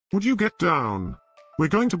Would you get down? We're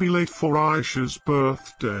going to be late for Aisha's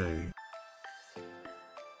birthday.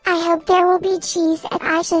 I hope there will be cheese at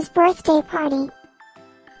Aisha's birthday party.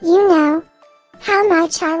 You know how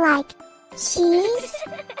much I like cheese.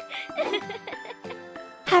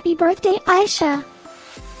 Happy birthday, Aisha!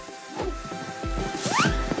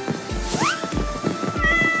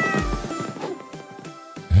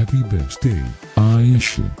 Happy birthday,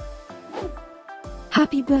 Aisha.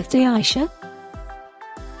 Happy birthday, Aisha!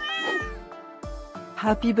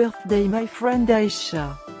 Happy birthday, my friend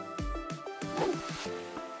Aisha.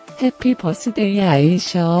 Happy birthday,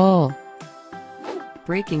 Aisha.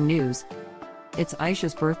 Breaking news. It's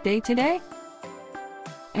Aisha's birthday today?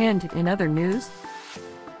 And in other news,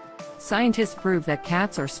 scientists prove that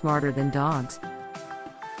cats are smarter than dogs.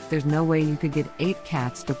 There's no way you could get 8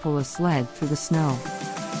 cats to pull a sled through the snow.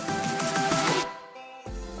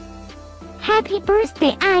 Happy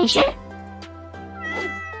birthday, Aisha!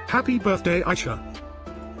 Happy birthday, Aisha.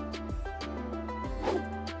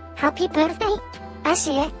 Happy birthday,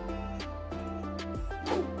 Aisha!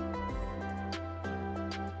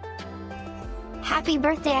 Happy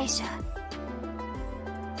birthday, Aisha!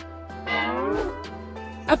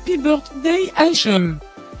 Happy birthday, Aisha.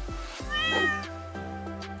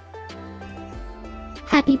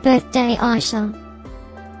 Happy birthday, Aisha!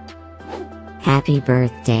 Happy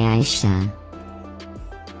birthday, Aisha.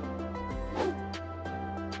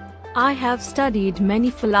 I have studied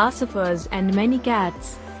many philosophers and many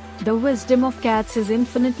cats. The wisdom of cats is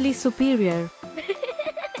infinitely superior.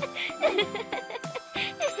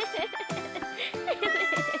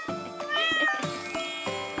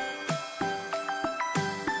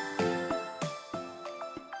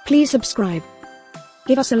 Please subscribe,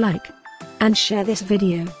 give us a like, and share this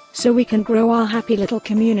video, so we can grow our happy little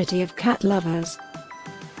community of cat lovers.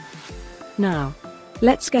 Now,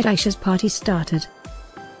 let's get Aisha's party started.